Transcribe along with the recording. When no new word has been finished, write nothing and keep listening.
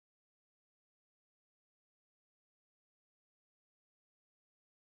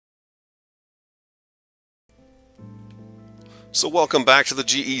So welcome back to the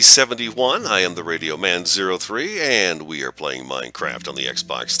GE-71. I am the RadioMan03, and we are playing Minecraft on the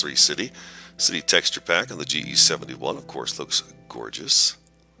Xbox 3 City Texture Pack on the GE-71. Of course, looks gorgeous.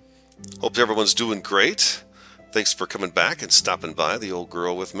 Hope everyone's doing great. Thanks for coming back and stopping by the old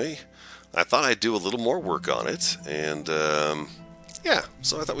girl with me. I thought I'd do a little more work on it, and yeah,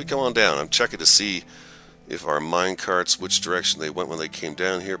 so I thought we'd come on down. I'm checking to see if our mine carts, which direction they went when they came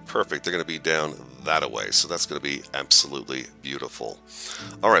down here. Perfect. They're going to be down that away, so that's going to be absolutely beautiful.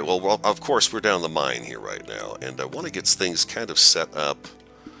 All right, well, of course, we're down the mine here right now, and I want to get things kind of set up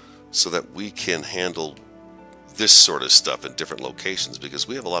so that we can handle this sort of stuff in different locations, because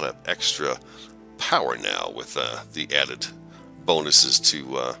we have a lot of extra power now with the added bonuses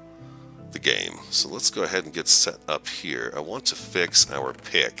to the game. So let's go ahead and get set up here. I want to fix our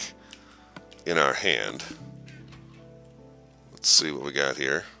pick in our hand. Let's see what we got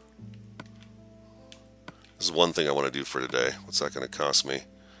here. This is one thing I want to do for today. What's that going to cost me?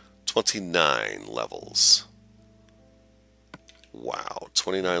 29 levels. Wow,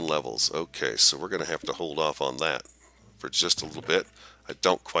 29 levels. Okay, so we're going to have to hold off on that for just a little bit. I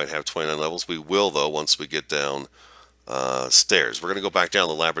don't quite have 29 levels. We will, though, once we get down stairs. We're going to go back down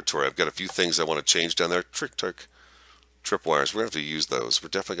to the laboratory. I've got a few things I want to change down there. Tripwires. We're going to have to use those. We're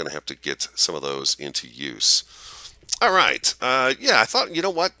definitely going to have to get some of those into use. All right. Yeah, I thought, you know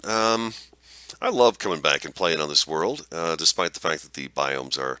what? I love coming back and playing on this world, despite the fact that the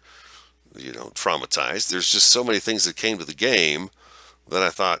biomes are, you know, traumatized. There's just so many things that came to the game that I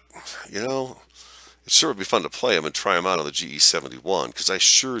thought, you know, it sure would be fun to play them and try them out on the GE-71, because I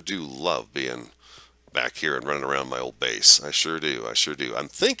sure do love being back here and running around my old base. I sure do. I sure do. I'm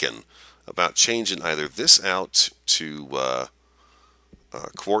thinking about changing either this out to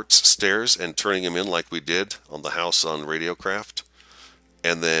quartz stairs and turning them in like we did on the house on Radiocraft,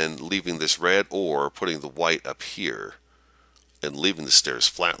 and then leaving this red, or putting the white up here and leaving the stairs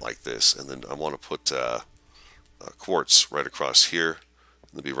flat like this. And then I want to put quartz right across here,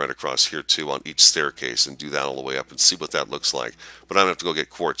 and then be right across here too on each staircase, and do that all the way up and see what that looks like. But I'm going to have to go get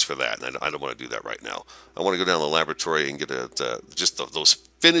quartz for that, and I don't want to do that right now. I want to go down to the laboratory and get just those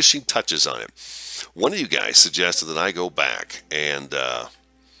finishing touches on it. One of you guys suggested that I go back and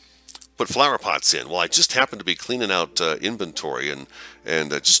put flower pots in. Well, I just happened to be cleaning out inventory and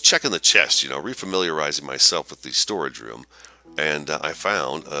just checking the chest, you know, refamiliarizing myself with the storage room, and I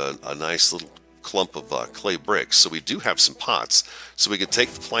found a nice little clump of clay bricks. So we do have some pots, so we can take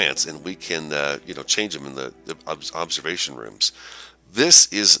the plants and we can you know, change them in the observation rooms.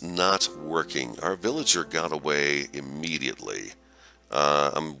 This is not working. Our villager got away immediately.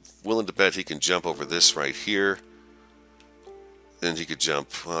 I'm willing to bet he can jump over this right here, and he could jump,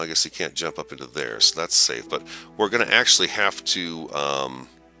 well, I guess he can't jump up into there, so that's safe. But we're going to actually have to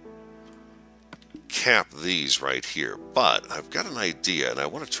cap these right here. But I've got an idea, and I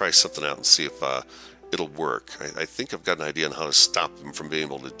want to try something out and see if it'll work. I think I've got an idea on how to stop them from being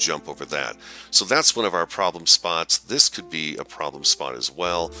able to jump over that. So that's one of our problem spots. This could be a problem spot as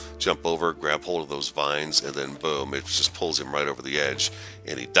well. Jump over, grab hold of those vines, and then boom, it just pulls him right over the edge,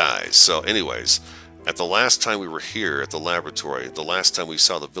 and he dies. So anyways, at the last time we were here at the laboratory, the last time we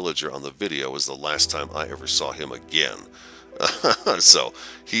saw the villager on the video was the last time I ever saw him again. So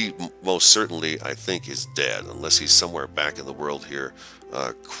he most certainly, I think, is dead, unless he's somewhere back in the world here,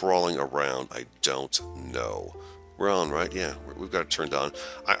 crawling around. I don't know. We're on, right? Yeah, we've got it turned on.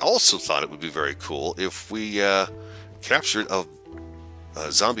 I also thought it would be very cool if we captured a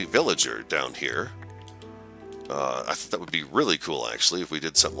zombie villager down here. I think that would be really cool, actually, if we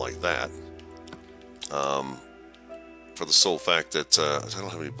did something like that. For the sole fact that I don't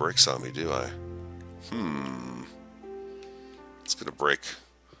have any bricks on me, do I? Let's get a brick.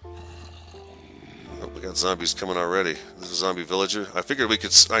 Oh, we got zombies coming already. This is a zombie villager. I figured we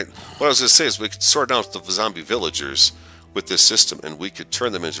could... what I was going to say is we could sort out the zombie villagers with this system, and we could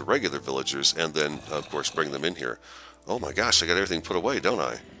turn them into regular villagers, and then, of course, bring them in here. Oh my gosh, I got everything put away, don't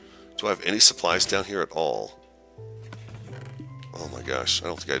I? Do I have any supplies down here at all? Oh my gosh, I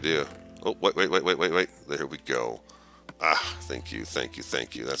don't think I do. Oh, wait. There we go. Ah, thank you.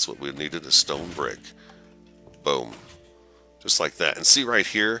 That's what we needed, a stone brick. Boom. Just like that. And see right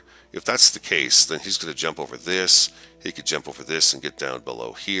here, if that's the case, then he's going to jump over this. He could jump over this and get down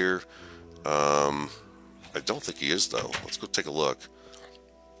below here. I don't think he is, though. Let's go take a look.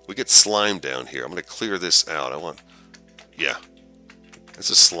 We get slime down here. I'm going to clear this out. Yeah. It's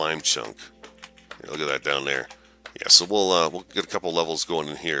a slime chunk. Yeah, look at that down there. Yeah, so we'll get a couple levels going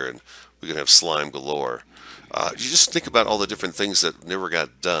in here, and we can have slime galore. You just think about all the different things that never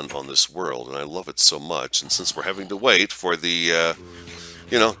got done on this world, and I love it so much. And since we're having to wait for the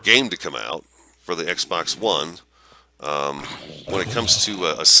you know, game to come out for the Xbox One, When it comes to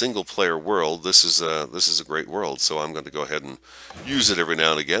a single player world, this is a great world, so I'm going to go ahead and use it every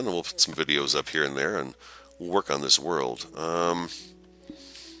now and again, and we'll put some videos up here and there, and we'll work on this world.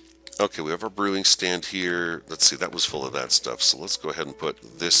 Okay, we have our brewing stand here. Let's see, that was full of that stuff, so let's go ahead and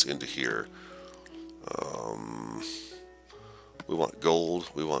put this into here. We want gold,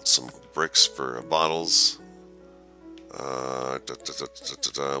 we want some bricks for bottles. We'll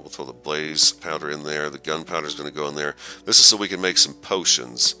throw the blaze powder in there. The gunpowder is going to go in there. This is so we can make some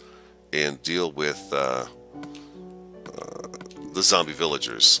potions and deal with the zombie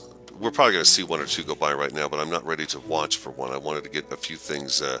villagers. We're probably going to see one or two go by right now, but I'm not ready to watch for one. I wanted to get a few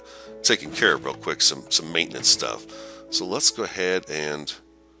things taken care of real quick, some maintenance stuff. So let's go ahead and...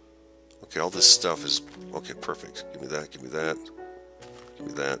 Okay, all this stuff is... Okay, perfect. Give me that, give me that, give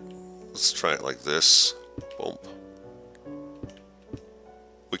me that. Let's try it like this. Boom.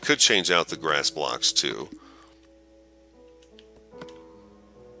 We could change out the grass blocks too.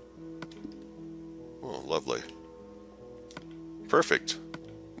 Oh, lovely. Perfect.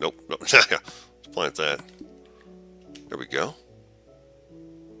 Nope, nope. Let's plant that. There we go.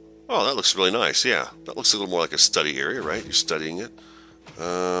 Oh, that looks really nice. Yeah, that looks a little more like a study area, right? You're studying it.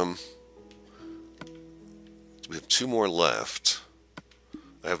 We have two more left.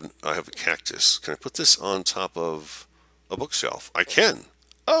 I have a cactus. Can I put this on top of a bookshelf? I can.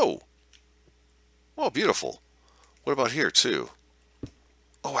 Oh! Oh, beautiful. What about here, too?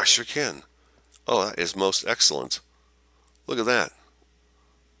 Oh, I sure can. Oh, that is most excellent. Look at that.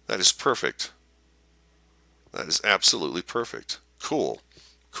 That is perfect. That is absolutely perfect. Cool.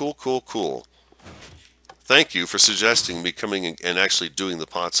 Cool, cool, cool. Thank you for suggesting me coming and actually doing the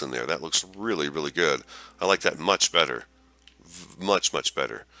pots in there. That looks really, really good. I like that much better. Much, much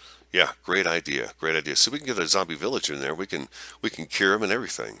better. Yeah, great idea. Great idea. So we can get a zombie villager in there. We can cure him and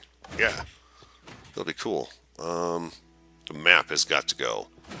everything. Yeah. That'll be cool. The map has got to go.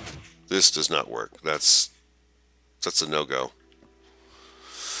 This does not work. That's a no-go.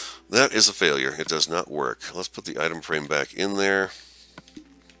 That is a failure. It does not work. Let's put the item frame back in there.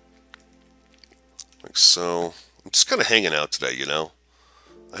 Like so. I'm just kind of hanging out today, you know.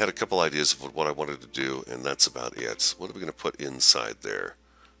 I had a couple ideas of what I wanted to do, and that's about it. What are we going to put inside there?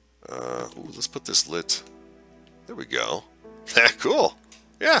 Ooh, let's put this lit. There we go. Cool.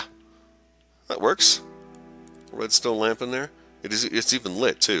 Yeah, that works. Redstone lamp in there. It's even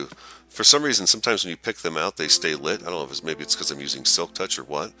lit too. For some reason, sometimes when you pick them out, they stay lit. I don't know if maybe it's because I'm using Silk Touch or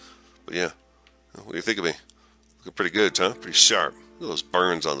what. But yeah, what do you think of me? Looking pretty good, huh? Pretty sharp. Look at those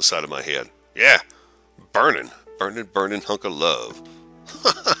burns on the side of my head. Yeah, burning, burning, burning hunk of love.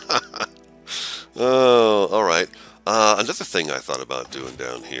 Oh, all right. Another thing I thought about doing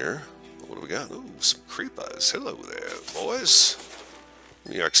down here. What do we got? Ooh, some creepers. Hello there, boys.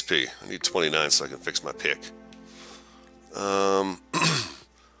 Give me XP. I need 29 so I can fix my pick.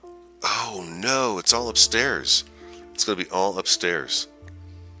 Oh no, it's all upstairs. It's gonna be all upstairs.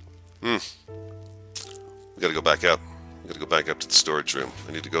 We gotta go back up. We gotta go back up to the storage room.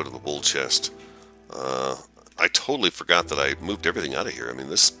 I need to go to the wool chest. I totally forgot that I moved everything out of here. I mean,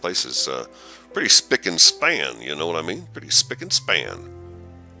 this place is pretty spick and span, you know what I mean? Pretty spick and span.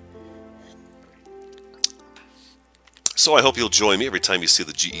 So I hope you'll join me every time you see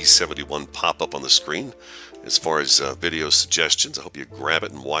the GE-71 pop up on the screen. As far as video suggestions, I hope you grab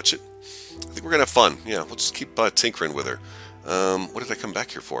it and watch it. I think we're going to have fun. Yeah, we'll just keep tinkering with her. What did I come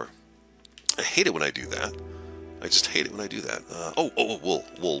back here for? I hate it when I do that. I just hate it when I do that.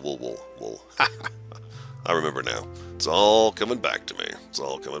 Wool. I remember now. It's all coming back to me. It's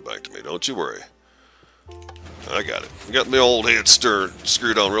all coming back to me. Don't you worry. I got it. I got my old head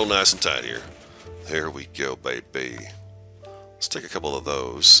screwed on real nice and tight here. There we go, baby. Let's take a couple of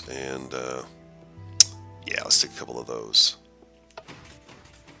those, and yeah, let's take a couple of those.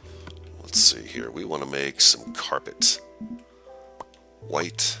 Let's see here. We want to make some carpet.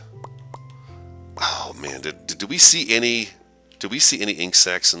 White. Oh man, did we see any? Do we see any ink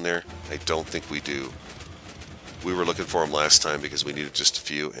sacs in there? I don't think we do. We were looking for them last time because we needed just a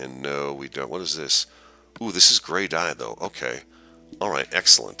few, and no, we don't. What is this? Ooh, this is gray dye, though. Okay. All right,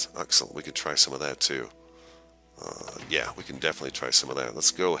 excellent. Excellent. We could try some of that, too. Yeah, we can definitely try some of that. Let's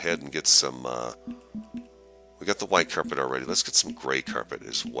go ahead and get some... we got the white carpet already. Let's get some gray carpet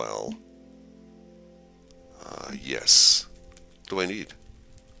as well. Yes. What do I need?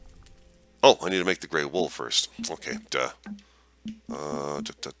 Oh, I need to make the gray wool first. Okay, duh.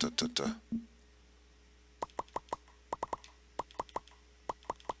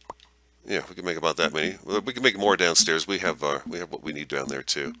 Yeah, we can make about that many. We can make more downstairs. We have what we need down there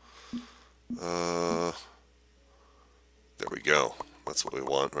too. There we go. That's what we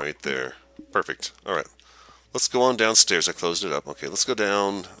want right there. Perfect. All right. Let's go on downstairs. I closed it up. Okay, let's go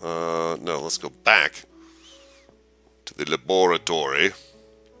down. No, let's go back to the laboratory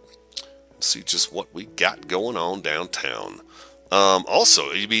and see just what we got going on downtown.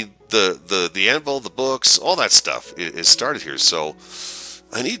 Also, you mean the anvil, the books, all that stuff is started here. So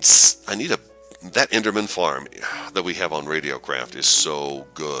I need that Enderman farm that we have on Radiocraft is so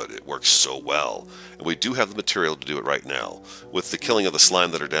good. It works so well. And we do have the material to do it right now. With the killing of the slime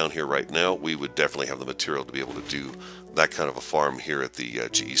that are down here right now, we would definitely have the material to be able to do that kind of a farm here at the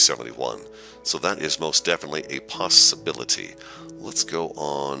GE-71. So that is most definitely a possibility. Let's go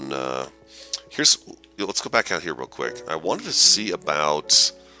on. Let's go back out here real quick. I wanted to see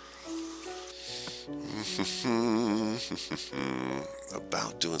about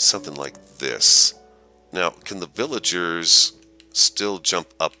about doing something like this. Now, can the villagers still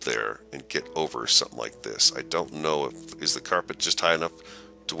jump up there and get over something like this? I don't know if is the carpet just high enough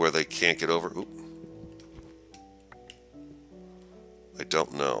to where they can't get over. Oop. I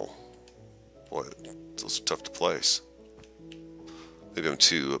don't know. Boy, those are tough to place. Maybe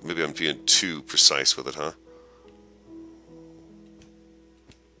I'm being too precise with it, huh?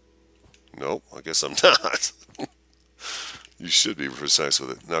 Nope, I guess I'm not. You should be precise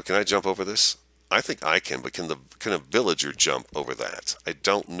with it. Now, can I jump over this? I think I can, but can a villager jump over that? I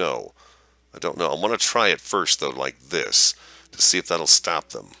don't know. I don't know. I want to try it first, though, like this, to see if that'll stop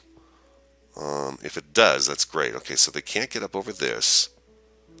them. If it does, that's great. Okay, so they can't get up over this.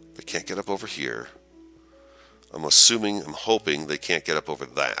 They can't get up over here. I'm hoping they can't get up over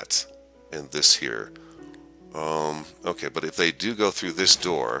that and this here. Okay, but if they do go through this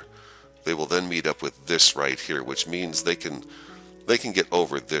door, they will then meet up with this right here, which means they can get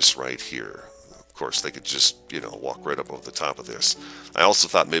over this right here. Of course, they could just, walk right up over the top of this. I also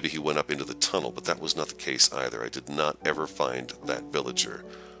thought maybe he went up into the tunnel, but that was not the case either. I did not ever find that villager.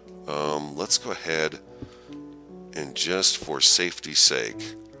 Let's go ahead and just for safety's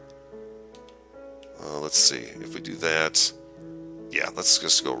sake, let's see if we do that. Yeah, let's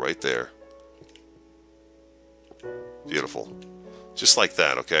just go right there. Beautiful. Just like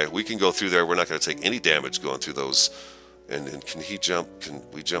that, okay? We can go through there. We're not going to take any damage going through those. And can he jump? Can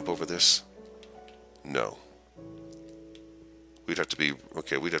we jump over this? No. We'd have to be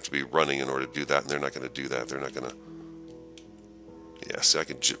running in order to do that, and they're not going to do that. They're not going to... Yeah, see, I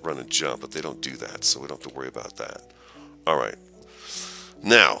can run and jump, but they don't do that, so we don't have to worry about that. All right.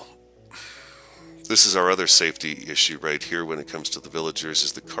 Now, this is our other safety issue right here when it comes to the villagers,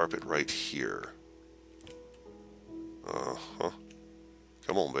 is the carpet right here. Uh-huh.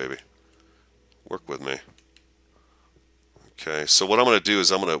 Come on, baby. Work with me. Okay, so what I'm going to do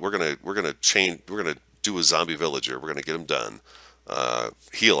is we're going to do a zombie villager. We're going to get him done,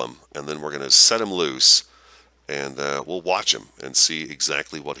 heal him, and then we're going to set him loose, and we'll watch him and see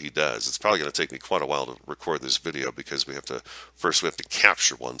exactly what he does. It's probably going to take me quite a while to record this video because we have to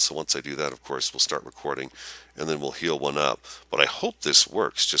capture one. So once I do that, of course, we'll start recording, and then we'll heal one up. But I hope this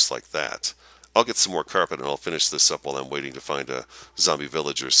works just like that. I'll get some more carpet and I'll finish this up while I'm waiting to find a zombie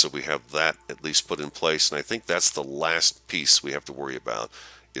villager, so we have that at least put in place. And I think that's the last piece we have to worry about,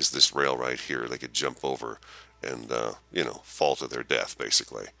 is this rail right here. They could jump over and, fall to their death,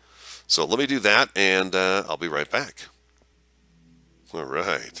 basically. So let me do that, and I'll be right back. All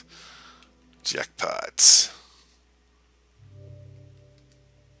right. Jackpot.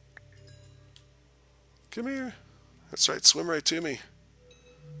 Come here. That's right, swim right to me.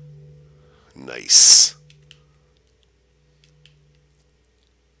 Nice.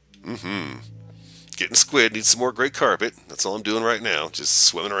 Getting squid. Need some more great carpet. That's all I'm doing right now. Just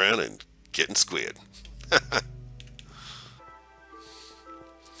swimming around and getting squid.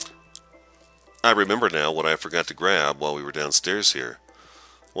 I remember now what I forgot to grab while we were downstairs here.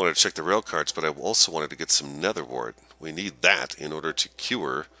 I wanted to check the rail carts, but I also wanted to get some nether wart. We need that in order to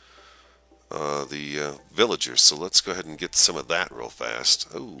cure the villagers. So let's go ahead and get some of that real fast.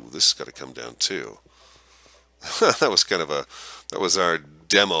 Oh, this has got to come down too. That was our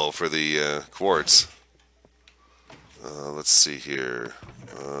demo for the quartz. Let's see here.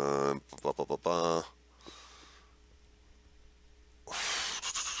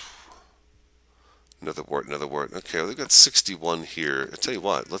 Another wart. Okay, we've got 61 here. I tell you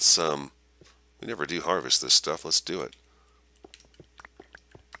what, let's we never do harvest this stuff. Let's do it.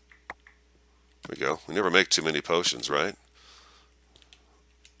 There we go. We never make too many potions, right?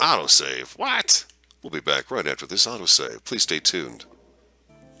 Autosave. What? We'll be back right after this autosave. Please stay tuned.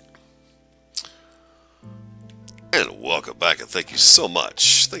 And welcome back, and thank you so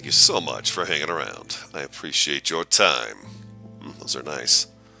much. Thank you so much for hanging around. I appreciate your time. Those are nice.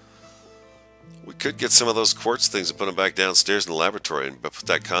 We could get some of those quartz things and put them back downstairs in the laboratory and put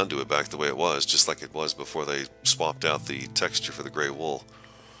that conduit back the way it was, just like it was before they swapped out the texture for the gray wool.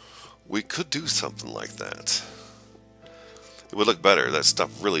 We could do something like that. It would look better. That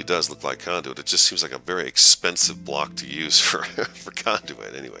stuff really does look like conduit. It just seems like a very expensive block to use for for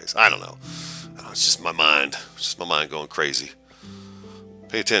conduit. Anyways, I don't know. It's just my mind. It's just my mind going crazy.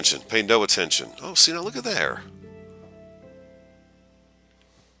 Pay attention. Pay no attention. Oh, see, now look at there.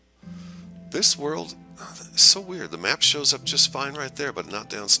 This world is so weird. The map shows up just fine right there, but not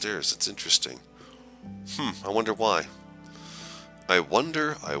downstairs. It's interesting. I wonder why. I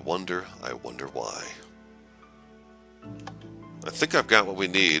wonder why. I think I've got what we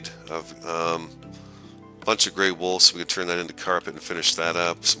need. I've a bunch of gray wool, so we can turn that into carpet and finish that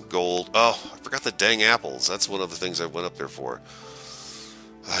up. Some gold. Oh, I forgot the dang apples. That's one of the things I went up there for.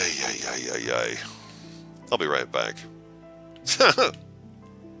 Ay, ay, ay, ay, ay. I'll be right back.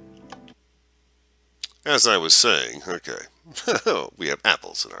 As I was saying, okay, we have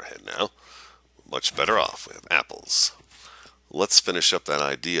apples in our head now. Much better off. We have apples. Let's finish up that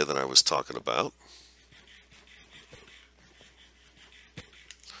idea that I was talking about.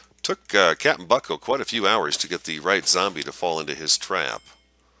 Took Captain Bucko quite a few hours to get the right zombie to fall into his trap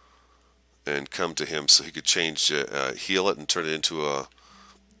and come to him so he could change, heal it and turn it into a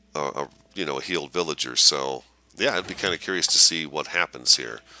healed villager. So yeah, I'd be kind of curious to see what happens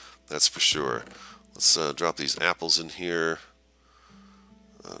here. That's for sure. Let's drop these apples in here.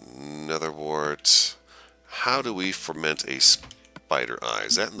 Nether wart. How do we ferment a spider eye?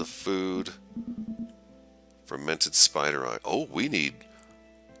 Is that in the food? Fermented spider eye. Oh, we need...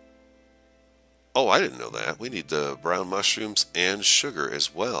 Oh, I didn't know that. We need the brown mushrooms and sugar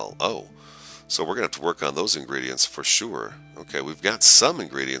as well. Oh, so we're going to have to work on those ingredients for sure. Okay, we've got some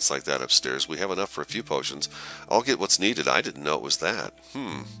ingredients like that upstairs. We have enough for a few potions. I'll get what's needed. I didn't know it was that.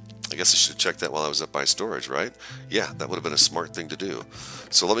 I guess I should have checked that while I was up by storage, right? Yeah, that would have been a smart thing to do.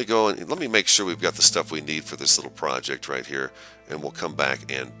 So let me go and let me make sure we've got the stuff we need for this little project right here, and we'll come back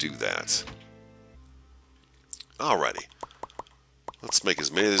and do that. Alrighty. Let's make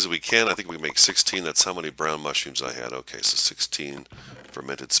as many as we can. I think we can make 16. That's how many brown mushrooms I had. Okay, so 16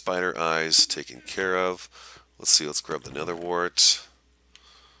 fermented spider eyes taken care of. Let's see, let's grab the nether wart.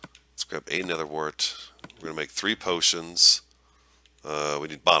 Let's grab a nether wart. We're going to make 3 potions. We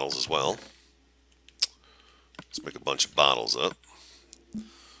need bottles as well. Let's make a bunch of bottles up.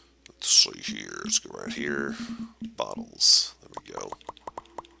 Let's see here. Let's go right here. Bottles. There we go.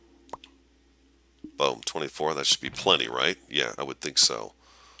 Boom, 24. That should be plenty, right? Yeah, I would think so.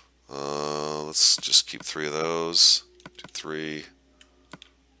 Let's just keep 3 of those. Do 3.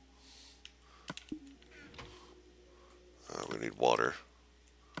 We need water.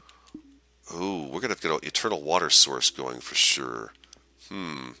 Ooh, we're going to have to get an eternal water source going for sure.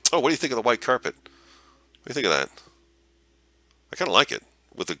 Oh, what do you think of the white carpet? What do you think of that? I kind of like it.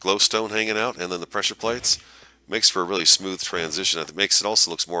 With the glowstone hanging out and then the pressure plates. Makes for a really smooth transition. It makes it also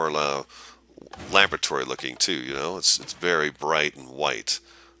looks more laboratory looking too, you know. It's very bright and white.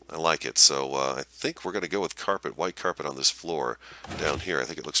 I like it. So I think we're going to go with carpet, white carpet on this floor down here. I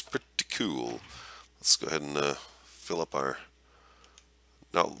think it looks pretty cool. Let's go ahead and fill up our...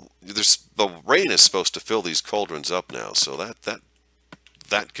 Now, the rain is supposed to fill these cauldrons up now, so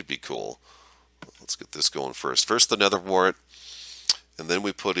that could be cool. Let's get this going first. First the nether wart, and then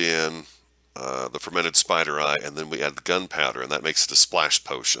we put in the fermented spider eye, and then we add the gunpowder, and that makes it a splash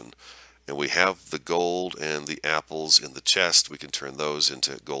potion. And we have the gold and the apples in the chest. We can turn those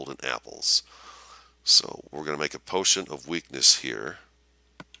into golden apples. So we're going to make a potion of weakness here.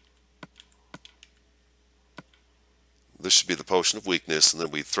 This should be the potion of weakness, and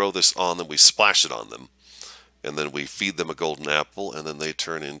then we throw this on them, we splash it on them, and then we feed them a golden apple, and then they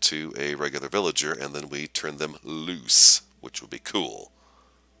turn into a regular villager, and then we turn them loose, which would be cool.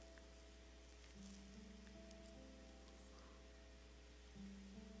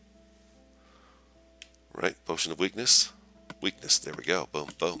 Right, potion of weakness. Weakness, there we go. Boom,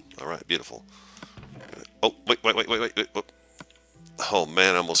 boom. Alright, beautiful. Oh, wait. Oh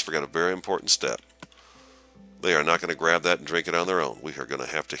man, I almost forgot a very important step. They are not going to grab that and drink it on their own. We are going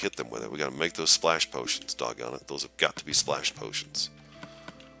to have to hit them with it. We got to make those splash potions, doggone it. Those have got to be splash potions.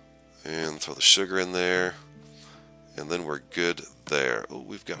 And throw the sugar in there. And then we're good there. Oh,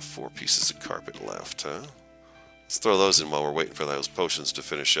 we've got 4 pieces of carpet left, huh? Let's throw those in while we're waiting for those potions to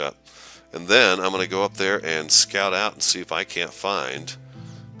finish up. And then I'm going to go up there and scout out and see if I can't find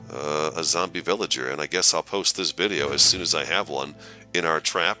a zombie villager. And I guess I'll post this video as soon as I have one in our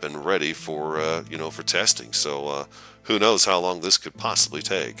trap and ready for for testing. So who knows how long this could possibly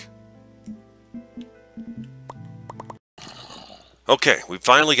take. Okay, we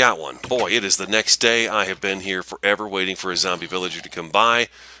finally got one. Boy, it is the next day. I have been here forever waiting for a zombie villager to come by.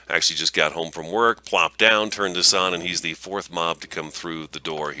 I actually just got home from work, plopped down, turned this on, and he's the fourth mob to come through the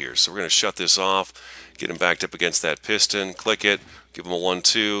door here. So we're going to shut this off, get him backed up against that piston, click it, give him a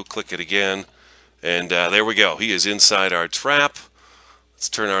 1-2, click it again, and there we go. He is inside our trap. Let's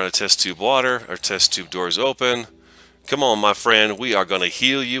turn on our test tube water. Our test tube doors open. Come on, my friend. We are going to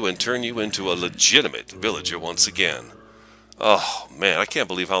heal you and turn you into a legitimate villager once again. Oh, man, I can't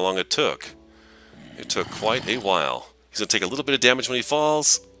believe how long it took. It took quite a while. He's going to take a little bit of damage when he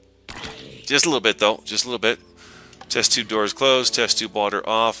falls. Just a little bit, though. Just a little bit. Test tube doors closed. Test tube water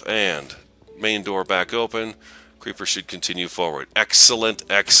off. And main door back open. Creeper should continue forward. Excellent,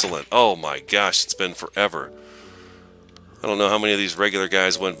 excellent. Oh, my gosh, it's been forever. I don't know how many of these regular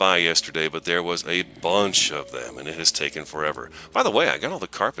guys went by yesterday, but there was a bunch of them, and it has taken forever. By the way, I got all the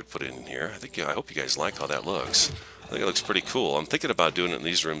carpet put in here. I hope you guys like how that looks. I think it looks pretty cool. I'm thinking about doing it in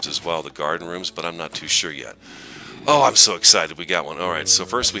these rooms as well, the garden rooms, but I'm not too sure yet. Oh, I'm so excited we got one. All right, so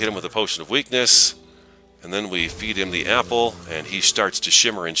first we hit him with a potion of weakness, and then we feed him the apple, and he starts to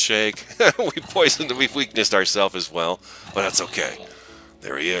shimmer and shake. We've weaknessed ourselves as well, but that's okay.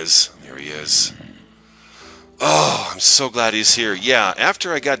 There he is. There he is. Oh, I'm so glad he's here. Yeah,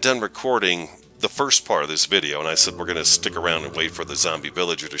 after I got done recording the first part of this video, and I said we're going to stick around and wait for the zombie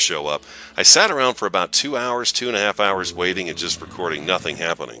villager to show up, I sat around for about 2 hours, 2.5 hours waiting and just recording, nothing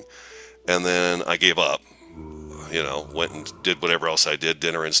happening. And then I gave up, you know, went and did whatever else I did,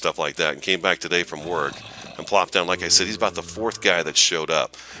 dinner and stuff like that, and came back today from work and plopped down. Like I said, he's about the 4th guy that showed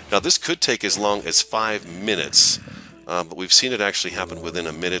up. Now, this could take as long as 5 minutes, but we've seen it actually happen within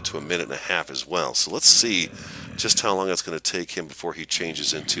a minute to a minute and a half as well. So let's see just how long it's going to take him before he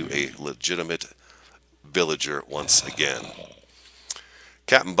changes into a legitimate villager once again.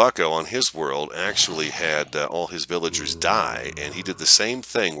 Captain Bucko on his world actually had all his villagers die, and he did the same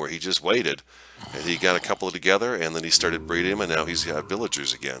thing where he just waited, and he got a couple together, and then he started breeding them, and now he's got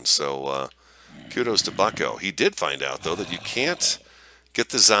villagers again. So kudos to Bucko. He did find out, though, that you can't get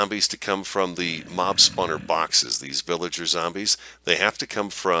the zombies to come from the mob spawner boxes, these villager zombies. They have to come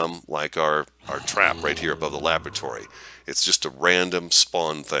from, like, our trap right here above the laboratory. It's just a random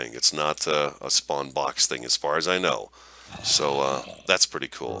spawn thing. It's not a spawn box thing as far as I know. So that's pretty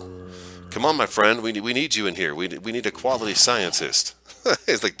cool. Come on, my friend. We need you in here. We need a quality scientist.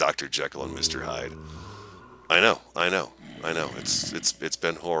 It's like Dr. Jekyll and Mr. Hyde. I know. It's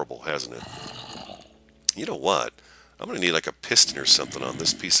been horrible, hasn't it? You know what? I'm going to need like a piston or something on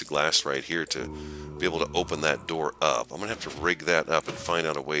this piece of glass right here to be able to open that door up. I'm going to have to rig that up and find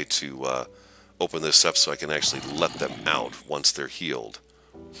out a way to open this up so I can actually let them out once they're healed.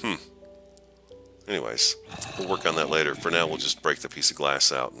 Anyways, we'll work on that later. For now, we'll just break the piece of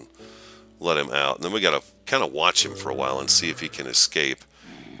glass out and let him out. And then we got to kind of watch him for a while and see if he can escape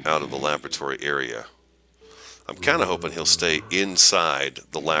out of the laboratory area. I'm kind of hoping he'll stay inside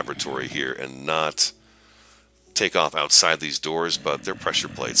the laboratory here and not take off outside these doors, but they're pressure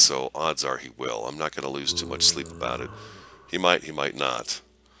plates, so odds are he will. I'm not going to lose too much sleep about it. He might not.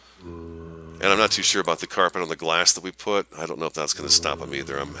 And I'm not too sure about the carpet on the glass that we put. I don't know if that's going to stop him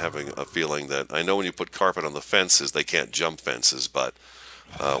either. I'm having a feeling that, I know when you put carpet on the fences, they can't jump fences, but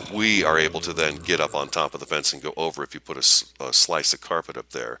we are able to then get up on top of the fence and go over if you put a slice of carpet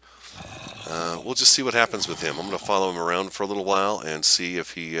up there. We'll just see what happens with him. I'm going to follow him around for a little while and see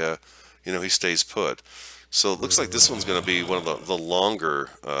if he, he stays put. So it looks like this one's going to be one of the longer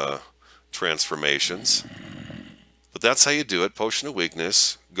transformations. But that's how you do it. Potion of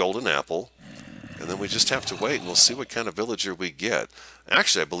weakness, golden apple, and then we just have to wait and we'll see what kind of villager we get.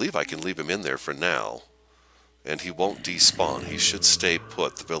 Actually, I believe I can leave him in there for now. And he won't despawn. He should stay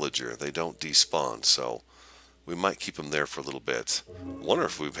put, the villager. They don't despawn, so we might keep him there for a little bit. I wonder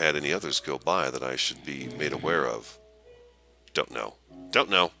if we've had any others go by that I should be made aware of. Don't know. Don't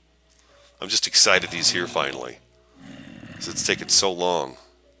know. I'm just excited he's here finally. It's taken so long.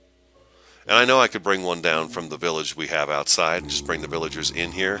 And I know I could bring one down from the village we have outside and just bring the villagers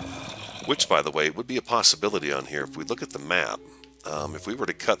in here. Which, by the way, would be a possibility on here. If we look at the map, if we were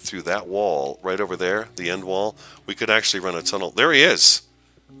to cut through that wall right over there, the end wall, we could actually run a tunnel. There he is!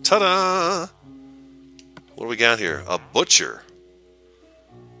 Ta-da! What do we got here? A butcher.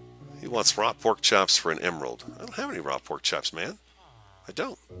 He wants raw pork chops for an emerald. I don't have any raw pork chops, man. I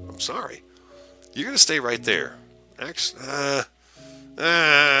don't. I'm sorry. You're going to stay right there. Actually,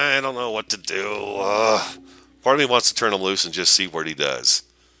 I don't know what to do. Part of me wants to turn him loose and just see what he does.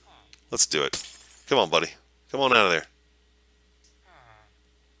 Let's do it. Come on, buddy. Come on out of there.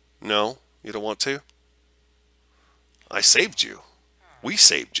 No, you don't want to? I saved you. We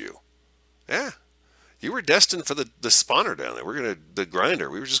saved you. Yeah. You were destined for the spawner down there. The grinder.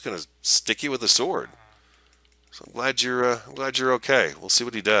 We were just gonna stick you with a sword. So I'm glad you're okay. We'll see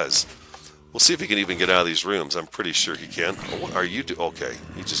what he does. We'll see if he can even get out of these rooms. I'm pretty sure he can. Oh, what are you okay,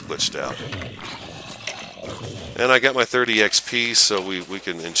 he just glitched out. And I got my 30 XP, so we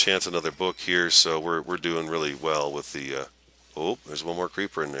can enchant another book here. So we're doing really well with the. Oh, there's one more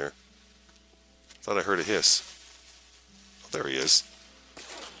creeper in there. Thought I heard a hiss. Oh, there he is.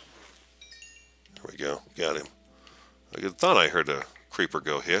 There we go. Got him. I thought I heard a creeper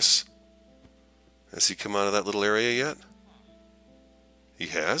go hiss. Has he come out of that little area yet? He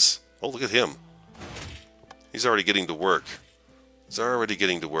has? Oh, look at him. He's already getting to work. He's already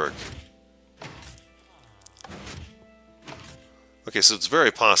getting to work. Okay, so it's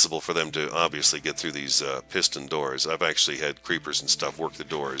very possible for them to obviously get through these piston doors. I've actually had creepers and stuff work the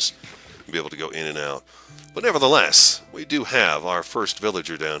doors and be able to go in and out. But nevertheless, we do have our first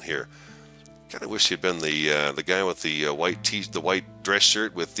villager down here. Kind of wish he'd been the guy with the white dress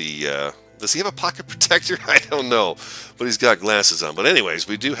shirt with the. Does he have a pocket protector? I don't know, but he's got glasses on. But anyways,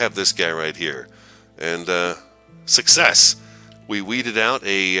 we do have this guy right here, and success. We weeded out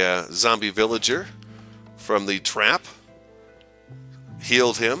a zombie villager from the trap,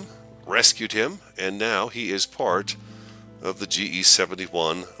 healed him, rescued him, and now he is part of the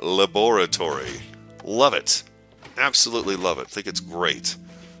GE-71 laboratory. Love it. Absolutely love it. Think it's great.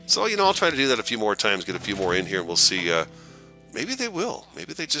 So, you know, I'll try to do that a few more times, get a few more in here, and we'll see. Maybe they will.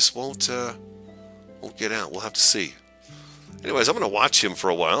 Maybe they just won't get out. We'll have to see. Anyways, I'm going to watch him for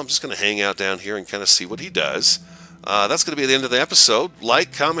a while. I'm just going to hang out down here and kind of see what he does. That's going to be the end of the episode.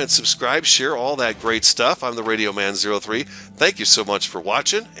 Like, comment, subscribe, share, all that great stuff. I'm the RadioMan03. Thank you so much for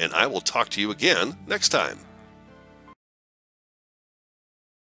watching, and I will talk to you again next time.